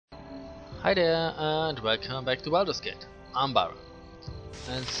Hi there and welcome back to Baldur's Gate. I'm Baldur.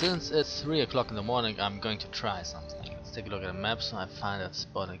 And since it's 3 o'clock in the morning, I'm going to try something. Let's take a look at the map so I find that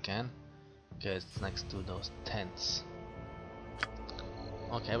spot again. Okay, it's next to those tents.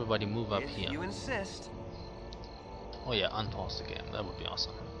 Okay, everybody move up here. You insist. Oh yeah, unpause the game. That would be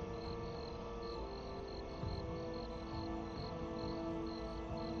awesome.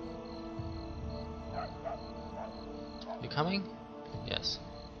 You coming? Yes.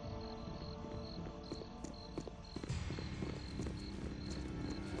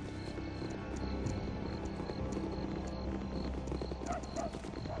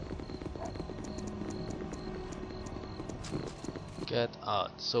 Get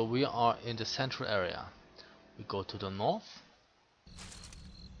out. So we are in the central area. We go to the north.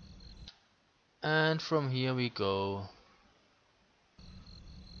 And from here we go.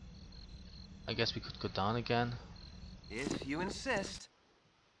 I guess we could go down again. If you insist.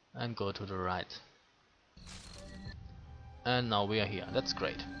 And go to the right. And now we are here. That's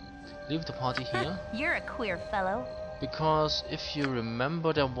great. Leave the party here. You're a queer fellow. Because if you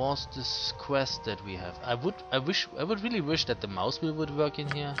remember, there was this quest that we have. I would really wish that the mouse wheel would work in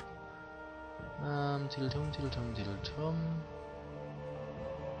here. Tiddle-tum, tiddle-tum, tiddle-tum.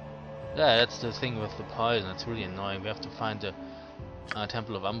 Yeah, that's the thing with the poison. It's really annoying. We have to find the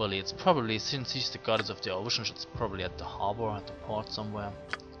Temple of Umberlee. It's probably, since she's the goddess of the ocean, it's probably at the harbor, at the port somewhere.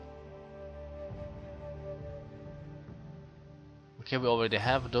 Okay, we already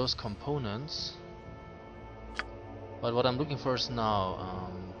have those components. But what I'm looking for is now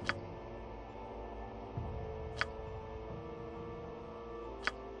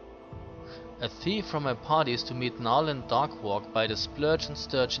a thief from my party is to meet Narlan Darkwalk by the Splurge and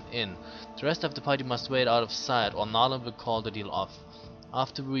Sturgeon Inn. The rest of the party must wait out of sight, or Narlan will call the deal off.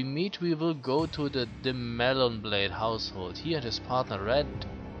 After we meet, we will go to the Melonblade household. He and his partner Red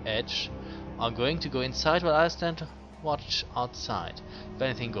Edge are going to go inside while I stand watch outside. If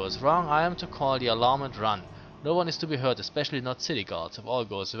anything goes wrong, I am to call the alarm and run. No one is to be hurt, especially not city guards. If all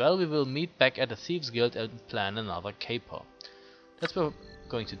goes well, we will meet back at the Thieves Guild and plan another caper. That's what we're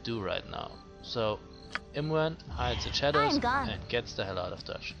going to do right now. So, Imoen hides in shadows and gets the hell out of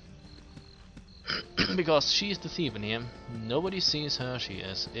Dutch. Because she's the thief in here. Nobody sees her, she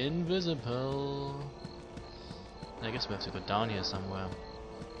is invisible. I guess we have to go down here somewhere.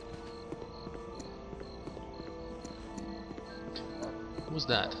 Who's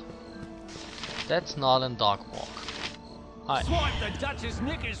that? That's Narlan Darkwalk. Hi. Swipe the Duchess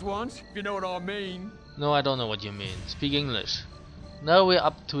knickers once, if you know what I mean. No, I don't know what you mean. Speak English. Now we're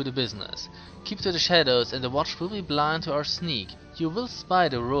up to the business. Keep to the shadows and the watch will be blind to our sneak. You will spy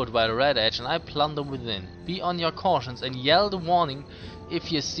the road by the Red Edge and I plunder within. Be on your cautions and yell the warning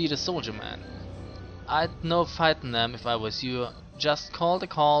if you see the soldier man. I'd no fighting them if I was you. Just call the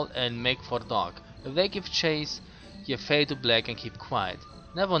call and make for the dark. If they give chase, you fade to black and keep quiet.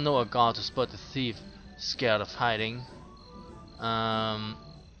 Never know a guard to spot a thief scared of hiding.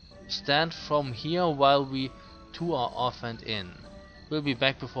 Stand from here while we two are off and in. We'll be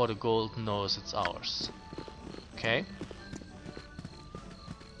back before the gold knows it's ours. Okay.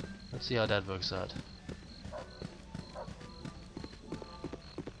 Let's see how that works out.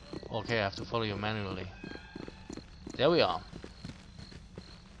 Okay, I have to follow you manually. There we are.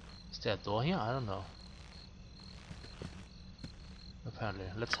 Is there a door here? I don't know. Apparently,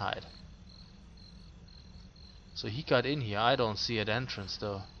 let's hide. So he got in here. I don't see an entrance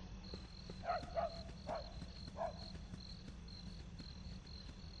though.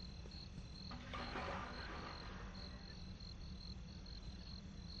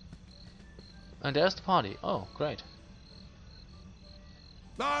 And there's the party. Oh, great.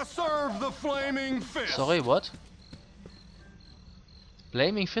 I serve the flaming fist. Sorry, what?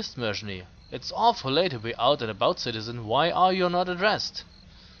 Flaming fist mercenary. It's awful late to be out and about, citizen. Why are you not addressed?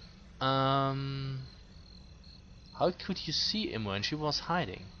 How could you see him when she was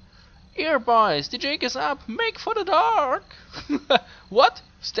hiding? Here, boys, the jig is up. Make for the dark. What?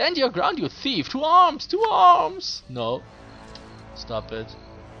 Stand your ground, you thief. 2 arms, 2 arms. No. Stop it.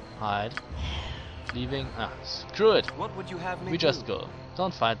 Hide. Leaving. Ah, screw it. What would you have me We do? just go.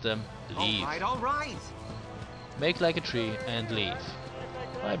 Don't fight them. Leave. All right. Make like a tree and leave.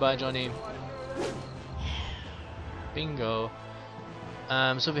 Bye bye, Johnny. Bingo.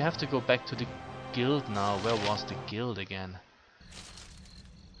 So we have to go back to the guild now. Where was the guild again?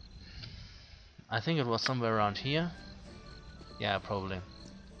 I think it was somewhere around here. Yeah, probably.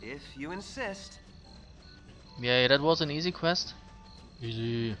 If you insist. Yeah, that was an easy quest.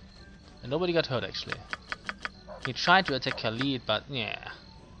 Easy. And nobody got hurt actually. He tried to attack Khalid, but yeah.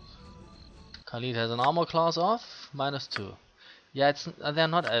 Khalid has an armor class of -2. Yeah, they're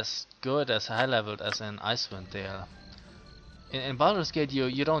not as good as high leveled as in Icewind Dale. In Baldur's Gate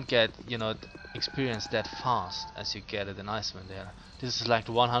you don't get, you know, experience that fast as you get it in Icewind Dale. This is like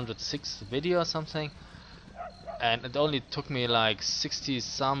 106th video or something, and it only took me like 60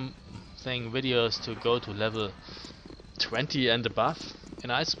 something videos to go to level 20 and above in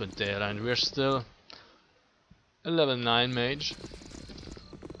Icewind Dale, and we're still a level 9 mage.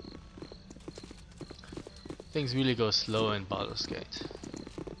 Things really go slow in Baldur's Gate.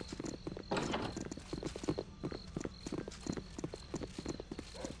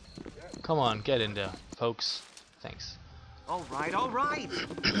 Come on, get in there, folks. Thanks. All right, all right.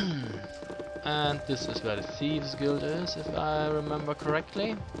 And this is where the Thieves Guild is, if I remember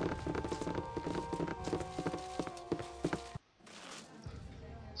correctly.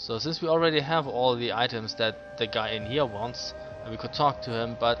 So since we already have all the items that the guy in here wants, and we could talk to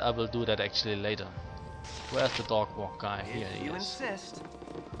him, but I will do that actually later. Where's the dog walk guy? Here If he you is. insist.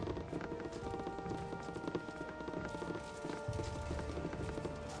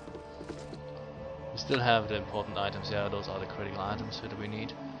 We still have the important items. Yeah, those are the critical items that we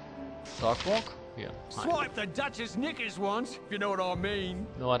need. Dog walk? Yeah. Hi. Swipe the Duchess Knickers once, if you know what I mean.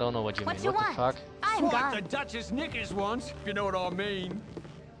 No, I don't know what you What mean. you What want? the fuck? I'm Swipe the gone. Duchess Knickers once, if you know what I mean.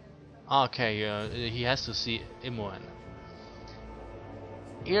 Okay, he has to see Imoen.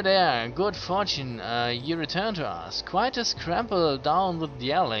 Here there, good fortune, you return to us. Quite a scramble down with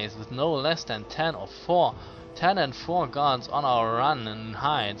the alleys, with no less than 10 and 4 guards on our run in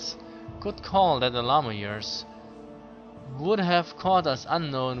hides. Good call, that alarm of yours. Would have caught us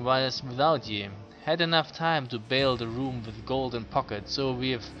unknown whilst without ye. Had enough time to bail the room with gold in pocket, so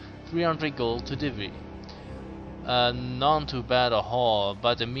we've 300 gold to divvy. None too bad a haul,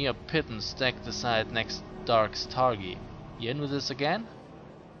 but a mere pittance stacked aside next Dark's Targi. You in with this again?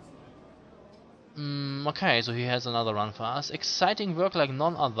 Okay, so he has another run for us. Exciting work like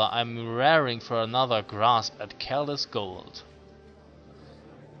none other. I'm raring for another grasp at Caldas Gold.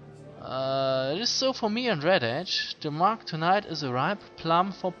 It is so for me and Red Edge. The mark tonight is a ripe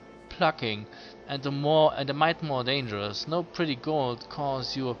plum for plucking, and a mite more dangerous. No pretty gold,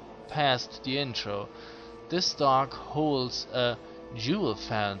 cause you past the intro. This dark holds a jewel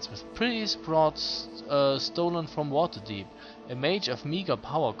fence with pretty sprots stolen from Waterdeep. A mage of meager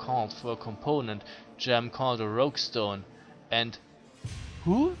power called for a component gem called a rogue stone, and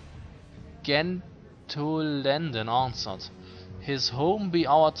who? Gentolenden answered. His home be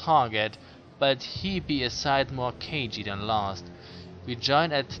our target, but he be a sight more cagey than last. We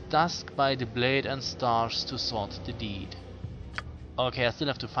join at dusk by the blade and stars to sort the deed. Okay, I still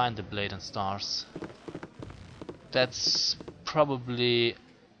have to find the blade and stars. That's probably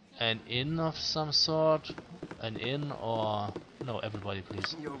an inn of some sort. An inn or... No, everybody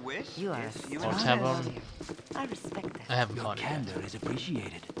please. Your wish? You are a If you Or smart tavern. warrior. I respect that. I haven't Your found it yet. candor is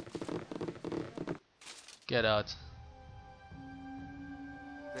appreciated. Get out.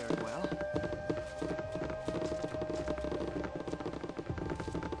 Very well.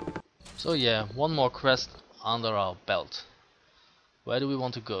 So yeah, one more quest under our belt. Where do we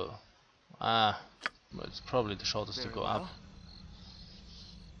want to go? Well, it's probably the shortest to Very go well. up.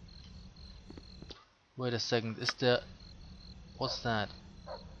 Wait a second, is there... What's that?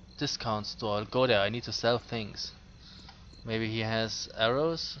 Discount store. I'll go there, I need to sell things. Maybe he has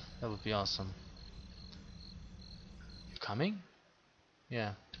arrows? That would be awesome. You coming?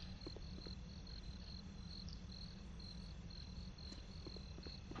 Yeah.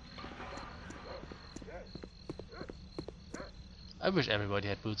 I wish everybody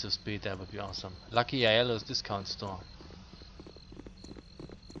had boots of speed, that would be awesome. Lucky Aiello's discount store.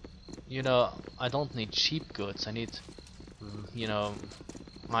 You know, I don't need cheap goods, I need, you know,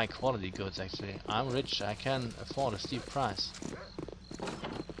 high quality goods actually. I'm rich, I can afford a steep price.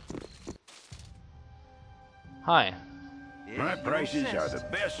 Hi. If My you prices are insist.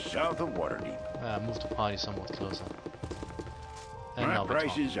 the best south of Waterdeep. Move the party somewhat closer. And My now we're talking.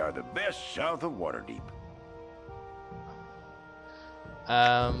 prices are the best south of Waterdeep.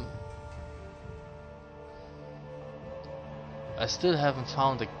 I still haven't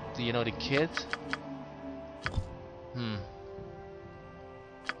found the you know, the kid.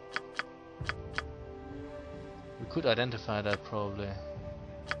 We could identify that probably.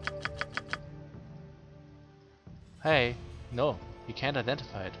 Hey, no, you can't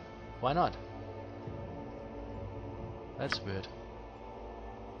identify it. Why not? That's weird.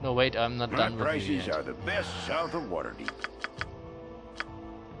 No, wait, I'm not My done with you prices yet. are the best south of Waterdeep.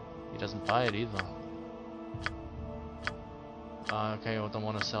 He doesn't buy it either. Okay, I don't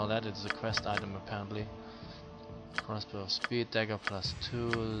want to sell that. It's a quest item apparently. Crossbow of speed, dagger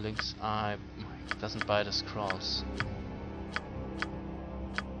 +2, Link's eye. Doesn't buy the scrolls.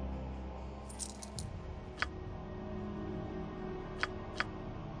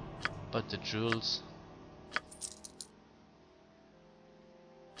 But the jewels.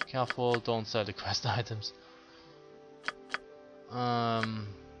 Careful, don't sell the quest items.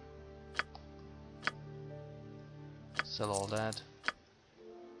 Sell all that.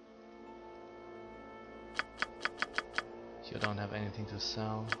 You don't have anything to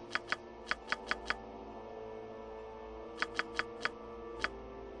sell.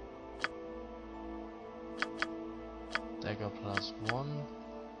 Dagger +1.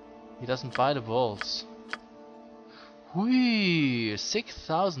 He doesn't buy the bolts. Whee!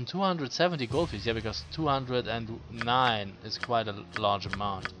 6,270 gold fees. Yeah, because 209 is quite a large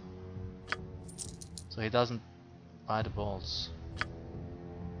amount. So he doesn't buy the bolts.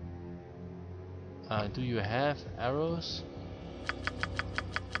 Do you have arrows?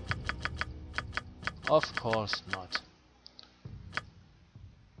 Of course not.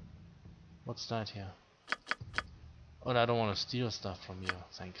 What's that here? Oh, I don't want to steal stuff from you,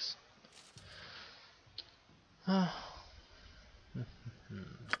 thanks.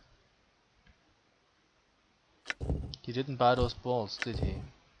 He didn't buy those balls, did he?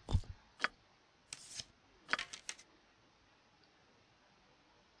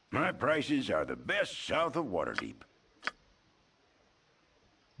 My prices are the best south of Waterdeep.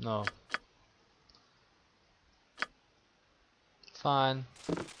 No. Fine.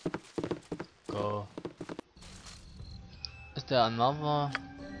 Go. Is there another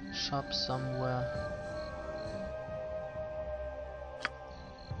shop somewhere?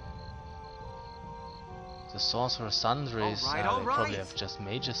 The Sorcerer's Sundries. All right, They all probably right. have just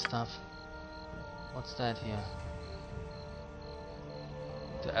major stuff. What's that here?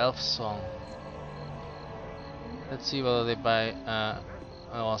 The elf song. Let's see whether they buy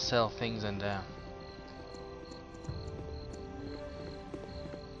or sell things in there.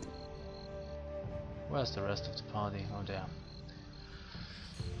 Where's the rest of the party? Oh, there.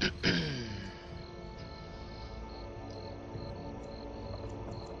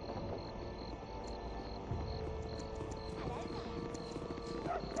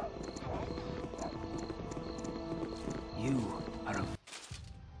 You are a...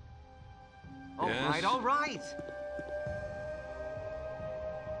 All Yes? right, all right.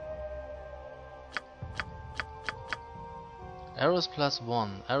 Arrows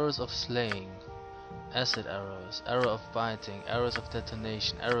 +1, arrows of slaying, acid arrows, arrow of biting, arrows of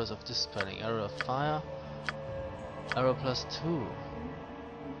detonation, arrows of dispelling, arrow of fire, arrow +2.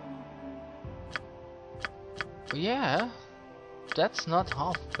 Yeah, that's not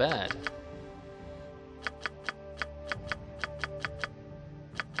half bad.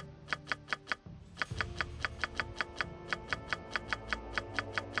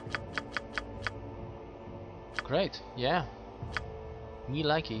 Great, yeah. Me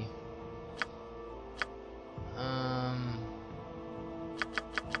likey.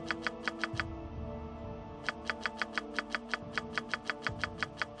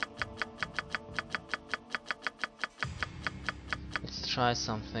 Let's try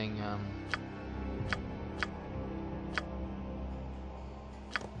something.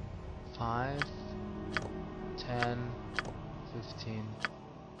 5, 10, 15,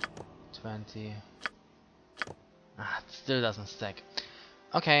 20. Ah, it still doesn't stack.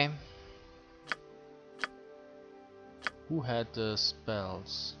 Okay. Who had the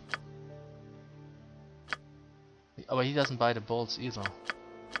spells? Oh, but he doesn't buy the bolts either.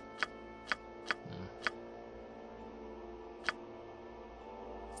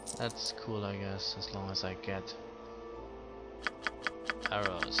 That's cool, I guess, as long as I get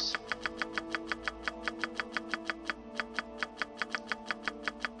arrows.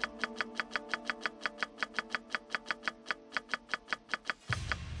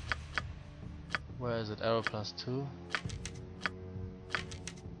 Where is it? Arrow +2.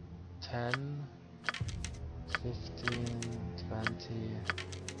 10, 15, 20,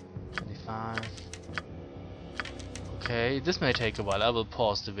 25. Okay, this may take a while. I will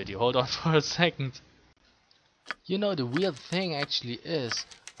pause the video. Hold on for a second. You know, the weird thing actually is,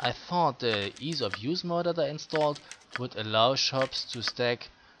 I thought the ease of use mod that I installed would allow shops to stack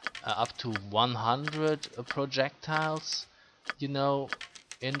up to 100 projectiles, you know,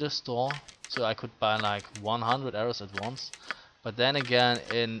 in the store. So I could buy like 100 arrows at once. But then again,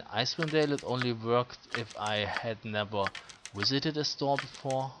 in Icewind Dale it only worked if I had never visited a store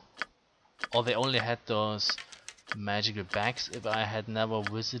before. Or they only had those magical bags if I had never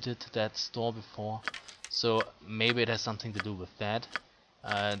visited that store before. So maybe it has something to do with that.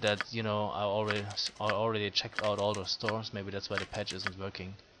 That, you know, I already checked out all those stores. Maybe that's why the patch isn't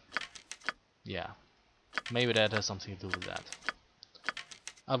working. Yeah, maybe that has something to do with that.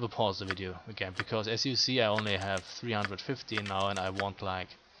 I will pause the video again, because as you see I only have 350 now and I want like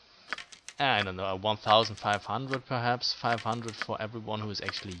I don't know, 1,500 perhaps, 500 for everyone who is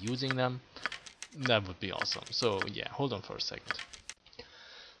actually using them. That would be awesome. So yeah, hold on for a second.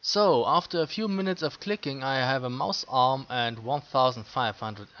 So after a few minutes of clicking, I have a mouse arm and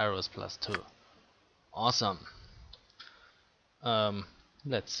 1,500 arrows plus 2. Awesome.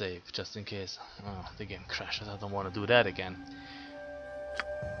 Let's save just in case the game crashes. I don't want to do that again.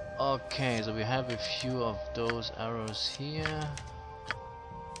 Okay, so we have a few of those arrows here.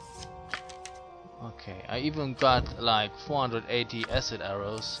 Okay, I even got like 480 acid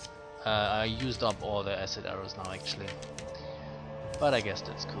arrows. I used up all the acid arrows now actually, but I guess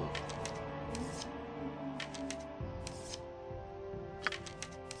that's cool.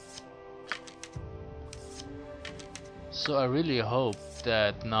 So I really hope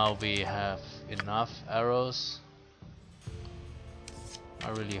that now we have enough arrows. I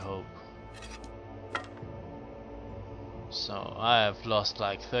really hope. So I have lost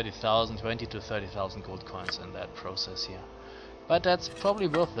like 30,000, 20 to 30,000 gold coins in that process here. But that's probably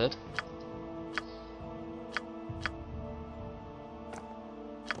worth it.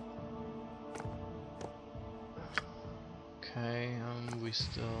 Okay, we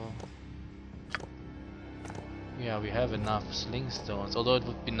still... Yeah, we have enough sling stones, although it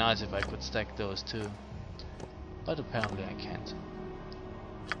would be nice if I could stack those too. But apparently I can't.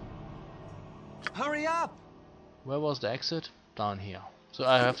 Hurry up! Where was the exit? Down here. So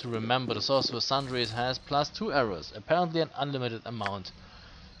I have to remember the Sorcerer's Sundries has plus 2 arrows, apparently an unlimited amount.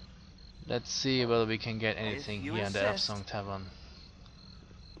 Let's see whether we can get anything here in the F-Song Tavern.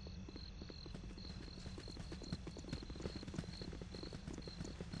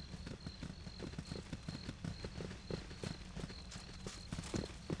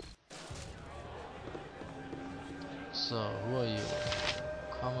 So, who are you?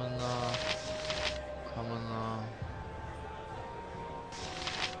 Commoner, Commoner,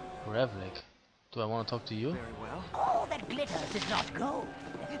 Revlik. Do I want to talk to you? Very well. All that glitters is not gold,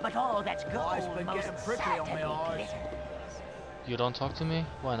 but all that's gold Eyes been most getting prickly on my certainly eyes. glitters. You don't talk to me?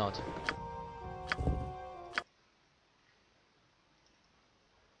 Why not?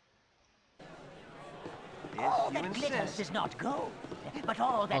 All If you that glitters insist. is not gold, but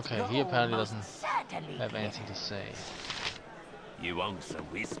all that's Okay, gold he apparently most doesn't certainly have anything to glitters. say. You want some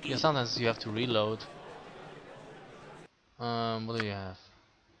whiskey? Yeah, sometimes you have to reload. What do you have?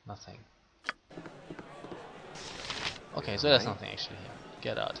 Nothing. Okay, so there's nothing actually here.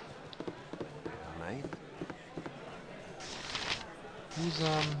 Get out. Mate. Who's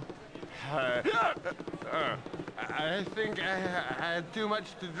I think I had too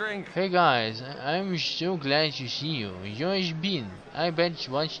much to drink. Hey guys, I'm so glad to see you. Josh Bean. I bet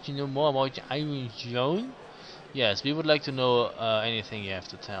you want to know more about the Iron Zone? Yes, we would like to know anything you have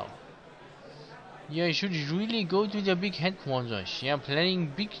to tell. Yeah, you should really go to the big headquarters. They are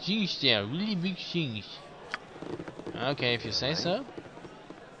planning big things there, really big things. Okay, if you say so.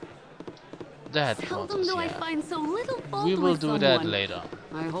 The Seldom headquarters, do I yeah. find so little fault We will with do that someone. later.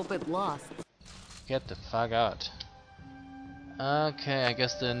 I hope it lasts. Get the fuck out. Okay, I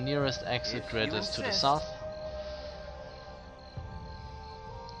guess the nearest exit If grid you is to the insist. south.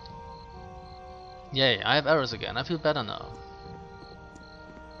 Yay, I have arrows again. I feel better now.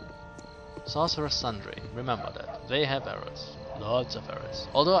 Sorcerer's Sundry. Remember that. They have arrows. Lots of arrows.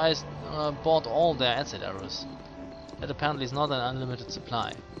 Although I bought all their acid arrows. That apparently is not an unlimited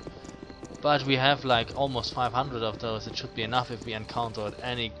supply. But we have like almost 500 of those. It should be enough if we encountered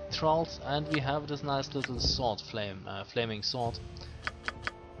any trolls. And we have this nice little sword flaming sword.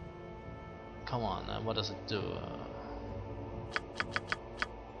 Come on, what does it do?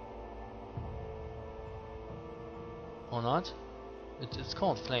 Or not? It's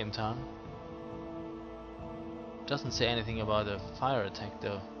called Flame Tongue. Doesn't say anything about a fire attack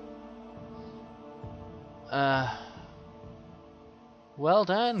though. Well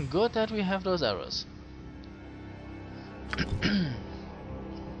then, good that we have those arrows.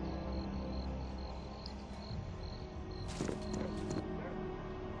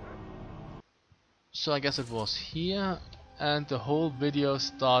 So I guess it was here, and the whole video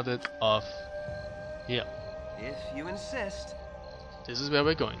started off here. If you insist. This is where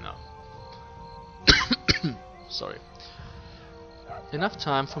we're going now. Sorry. Enough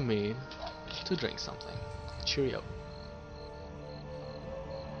time for me to drink something. Cheerio.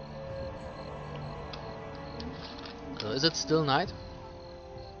 So is it still night?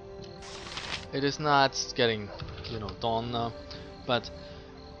 It is not. It's getting, dawn now, but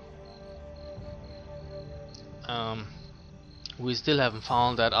we still haven't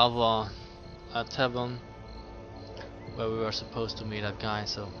found that other tavern where we were supposed to meet that guy,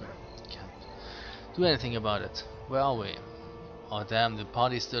 so can't do anything about it. Where are we? Oh damn, the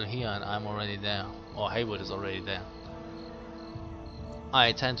party's still here and I'm already there. Or Haywood is already there.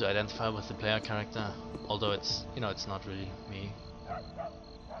 I tend to identify with the player character, although it's, you know, it's not really me.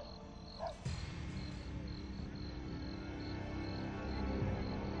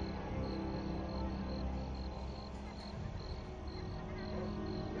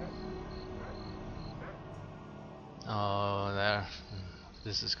 Oh, there.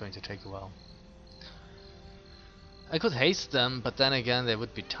 This is going to take a while. I could haste them, but then again they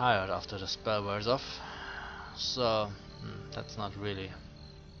would be tired after the spell wears off. So, that's not really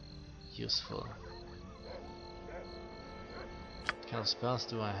useful. What kind of spells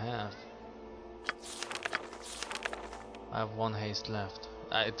do I have? I have 1 haste left.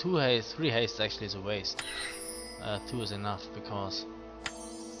 2 haste, 3 haste actually is a waste. 2 is enough because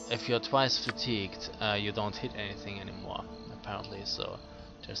if you're twice fatigued, you don't hit anything anymore, apparently, so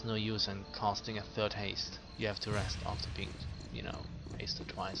there's no use in casting a 3rd haste. You have to rest after being, you know, hasted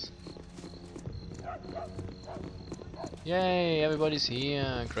twice. Yay, everybody's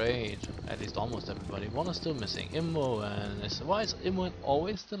here, great. At least almost everybody. 1 is still missing. Imoen is... Why is Imoen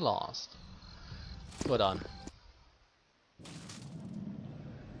always the last? Go down.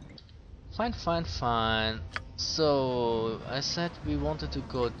 Fine, fine, fine. So, I said we wanted to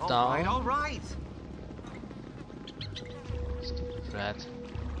go down. All right. Stupid rat.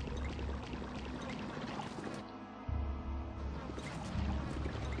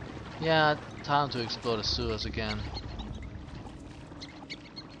 Yeah, time to explore the sewers again.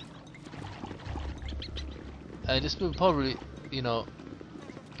 This will probably, you know,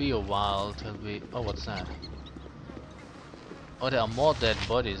 be a while till we... Oh, what's that? Oh, there are more dead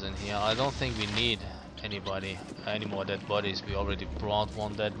bodies in here. I don't think we need any more dead bodies. We already brought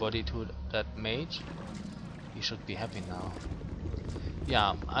 1 dead body to that mage. He should be happy now.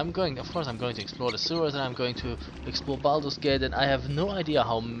 Yeah, of course I'm going to explore the sewers and I'm going to explore Baldur's Gate, and I have no idea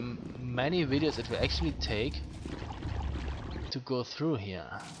how many videos it will actually take to go through here.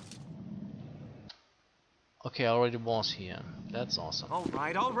 Okay, I already was here. That's awesome. All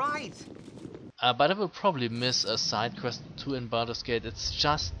right. But I will probably miss a side quest too in Baldur's Gate. It's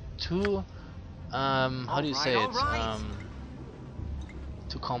just too how do you say it?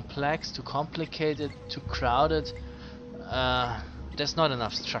 Too complex, too complicated, too crowded. There's not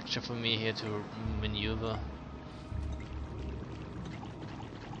enough structure for me here to maneuver.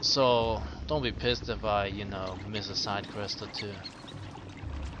 So don't be pissed if I, you know, miss a side quest or 2.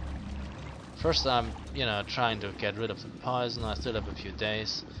 First I'm, you know, trying to get rid of the poison. I still have a few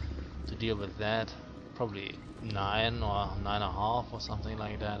days to deal with that. Probably 9 or 9.5 or something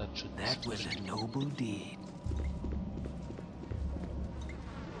like that. That was a noble deed.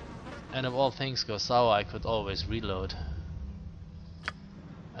 And if all things go sour, I could always reload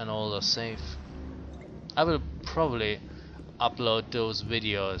and all the save. I will probably upload those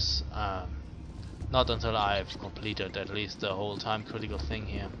videos not until I've completed at least the whole time critical thing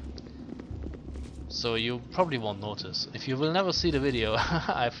here. So you probably won't notice. If you will never see the video,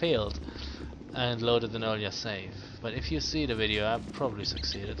 I failed and loaded an earlier save. But if you see the video, I've probably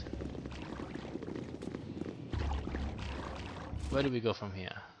succeeded. Where do we go from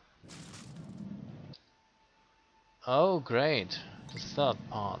here? Oh great, the 3rd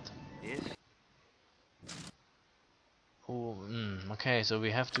part. Yes. Oh, okay, so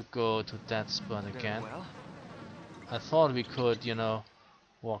we have to go to that spot again. Well. I thought we could, you know,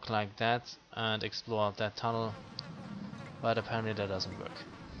 walk like that and explore that tunnel, but apparently that doesn't work.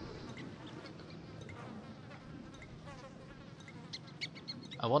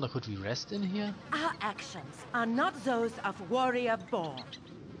 I wonder, could we rest in here? Our actions are not those of warrior born.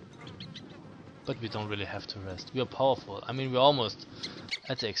 But we don't really have to rest. We are powerful. I mean, we're almost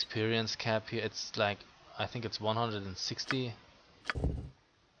at the experience cap here. It's like, I think it's 160.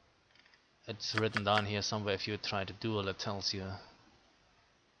 It's written down here somewhere. If you try to duel, it tells you.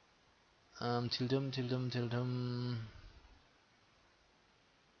 Tildum.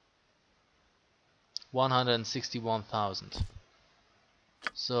 161,000.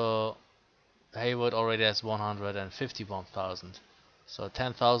 So Haywood already has 151,000. So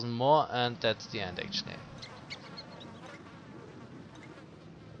 10,000 more, and that's the end actually.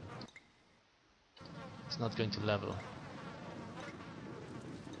 It's not going to level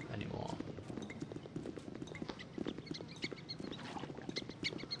anymore.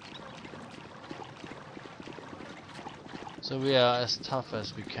 So we are as tough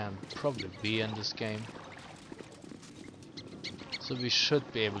as we can probably be in this game. So we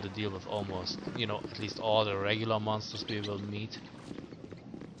should be able to deal with almost, you know, at least all the regular monsters we will meet.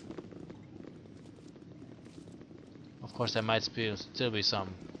 Of course there might still be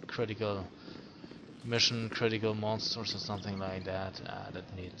some critical mission critical monsters or something like that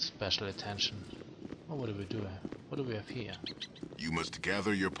that need special attention. Oh, what do we do here? What do we have here? You must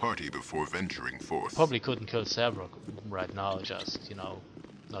gather your party before venturing forth. Probably couldn't kill Sabrok right now, just, you know,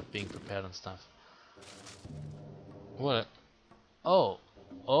 not being prepared and stuff. What? Oh,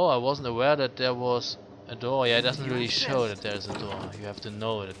 I wasn't aware that there was a door. Yeah, it doesn't really show that there's a door. You have to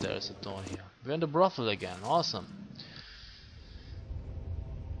know that there's a door here. We're in the brothel again. Awesome.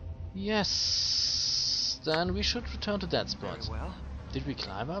 Yes. Then we should return to that spot. Well, Did we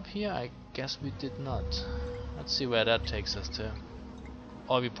climb up here? I guess we did not. Let's see where that takes us to.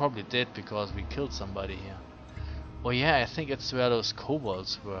 Or we probably did because we killed somebody here. Oh yeah, I think it's where those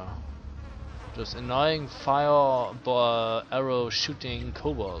kobolds were. Those annoying fire arrow shooting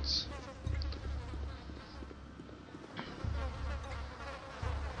kobolds.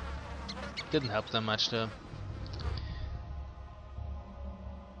 Didn't help them much though.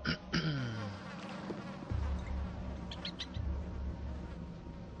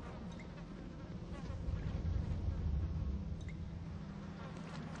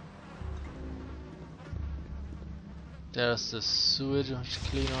 There's the sewer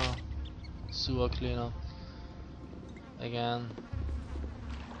cleaner again.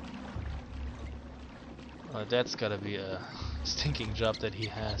 Oh, that's gotta be a stinking job that he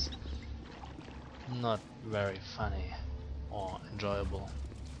has. Not very funny or enjoyable.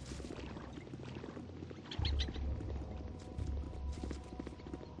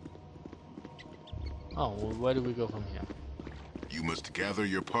 Oh, well, where do we go from here? You must gather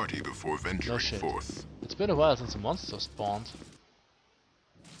your party before venturing forth. It's been a while since the monster spawned.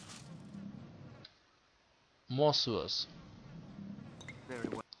 More sewers. very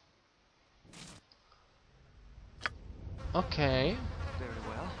well. Okay, Very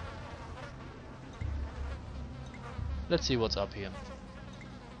well. let's see what's up here.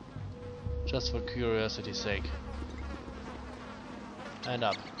 Just for curiosity's sake. And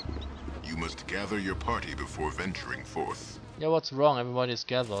up. You must gather your party before venturing forth. Yeah, what's wrong? Everybody's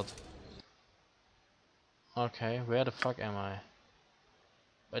gathered. Okay, where the fuck am I?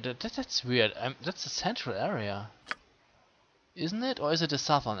 But that's weird. That's the central area. Isn't it? Or is it the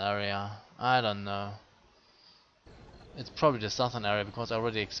southern area? I don't know. It's probably the southern area because I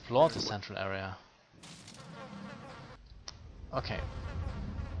already explored the central area. Okay.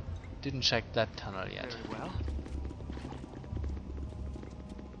 Didn't check that tunnel yet. Very well.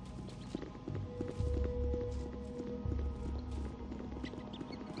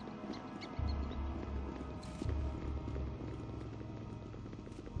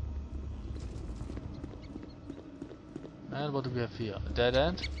 And what do we have here? A dead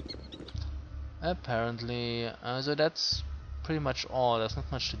end? Apparently. So that's pretty much all. There's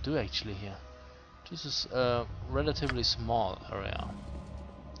not much to do actually here. This is a relatively small area.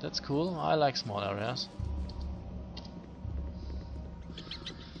 That's cool. I like small areas.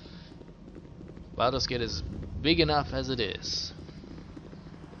 Baldur's Gate is big enough as it is.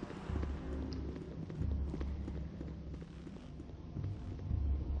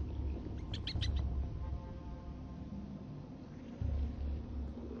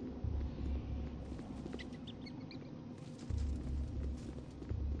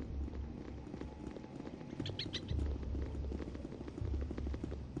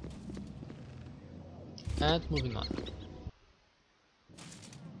 And moving on.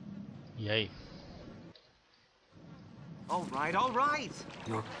 Yay. All right, all right.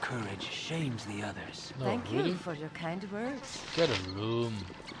 Your courage shames the others. No, Thank really? you for your kind words. Get a room.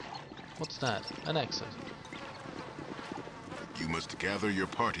 What's that? An exit. You must gather your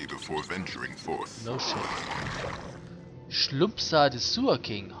party before venturing forth. No shit. Schlumpsa the Sewer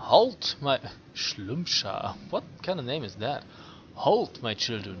King. Halt my... Schlumpsha? What kind of name is that? Halt, my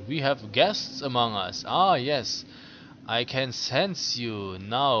children. We have guests among us. Ah, yes. I can sense you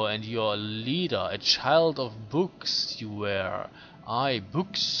now, and your leader, a child of books you were. Aye,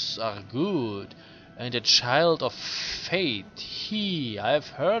 books are good. And a child of fate. I have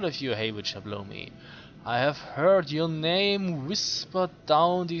heard of you, Haywood Shablomi. I have heard your name whispered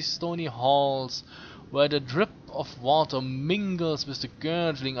down these stony halls, where the drip of water mingles with the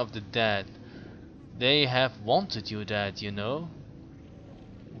gurgling of the dead. They have wanted you dead, you know.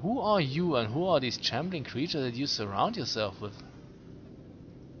 Who are you and who are these trembling creatures that you surround yourself with?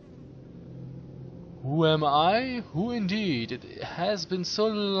 Who am I? Who indeed? It has been so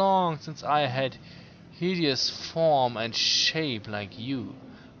long since I had hideous form and shape like you.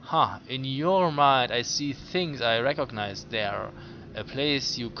 Ha! In your mind I see things I recognize there. A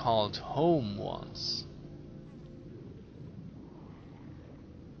place you called home once.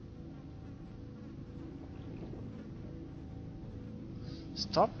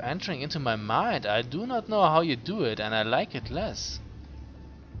 Stop entering into my mind. I do not know how you do it, and I like it less.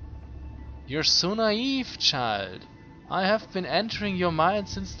 You're so naive, child. I have been entering your mind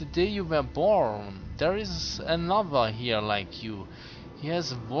since the day you were born. There is another here like you. He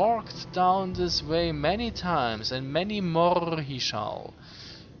has walked down this way many times, and many more he shall.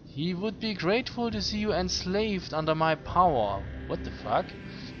 He would be grateful to see you enslaved under my power. What the fuck?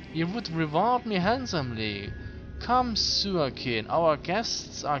 He would reward me handsomely. Come, Suakin, our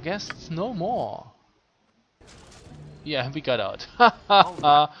guests are guests no more. Yeah, we got out. Ha ha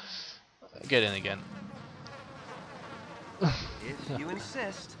ha. Get in again. If you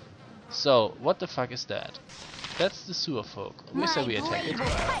insist. So, what the fuck is that? That's the sewer folk. We say we attack it.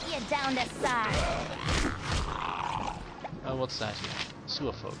 Cut you down to size. What's that here?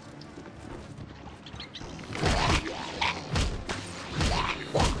 Sewer folk.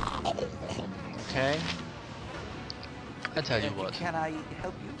 Okay. I tell you what. Can I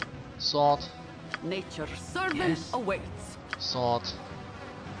help you? Sword. Nature's servant awaits. Sword.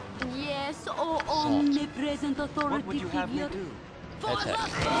 Yes, oh omnipresent authority What would you have me figure. do? For the Attack.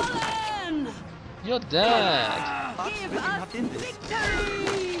 fallen! You're dead. Give us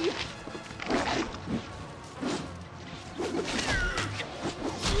victory!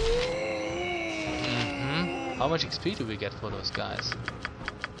 How much XP do we get for those guys?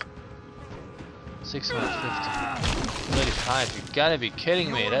 650. 35. You gotta be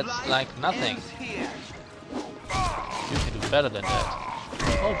kidding me. That's like nothing. You can do better than that.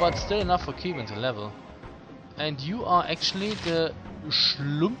 Oh, but still enough for Kevin to level. And you are actually the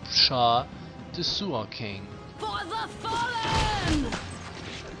Schlumpscha, the Sewer King. For the fallen!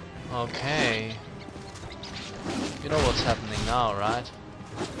 Okay. You know what's happening now, right?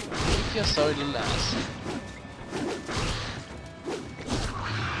 Keep your sorry little ass.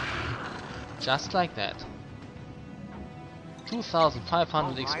 Just like that.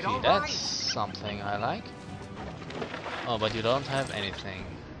 2500 XP, that's something I like. Oh, but you don't have anything.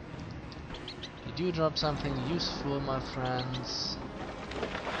 Did you drop something useful, my friends?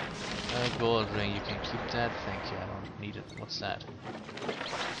 A gold ring, you can keep that. Thank you, I don't need it. What's that?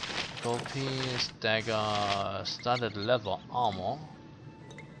 Gold piece, dagger, studded leather armor.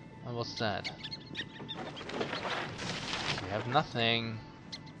 And what's that? You have nothing.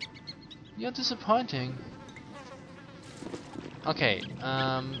 You're disappointing. Okay,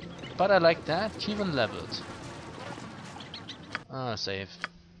 but I like that. Kevin leveled. Save.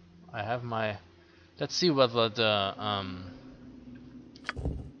 I have my. Let's see whether the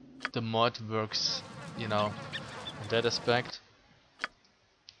mod works. You know, in that aspect.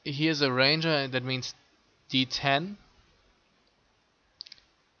 Here's a ranger, and that means D10.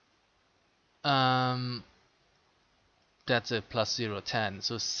 That's a plus 0, 10,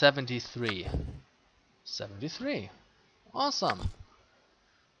 so 73. 73. Awesome.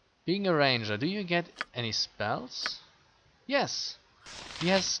 Being a ranger, do you get any spells? Yes. He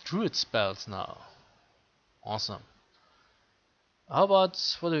has druid spells now. Awesome. How about,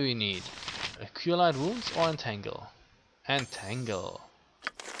 what do we need? Cure light wounds or entangle? Entangle.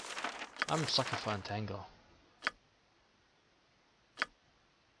 I'm a sucker for entangle.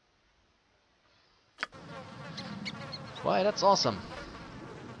 Why, that's awesome.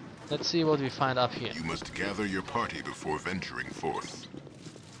 Let's see what we find up here. You must gather your party before venturing forth.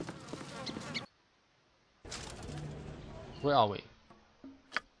 Where are we?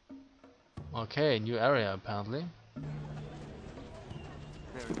 Okay, new area apparently.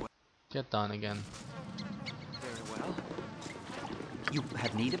 Very well. Get down again. Very well. You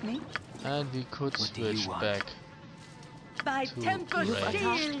have need of me? And we could What do you switch want? back By to temper shield!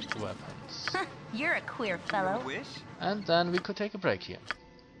 ranged weapons. You're a queer fellow. Wish? And then we could take a break here.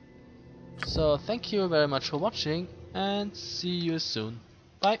 So thank you very much for watching and see you soon.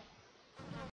 Bye!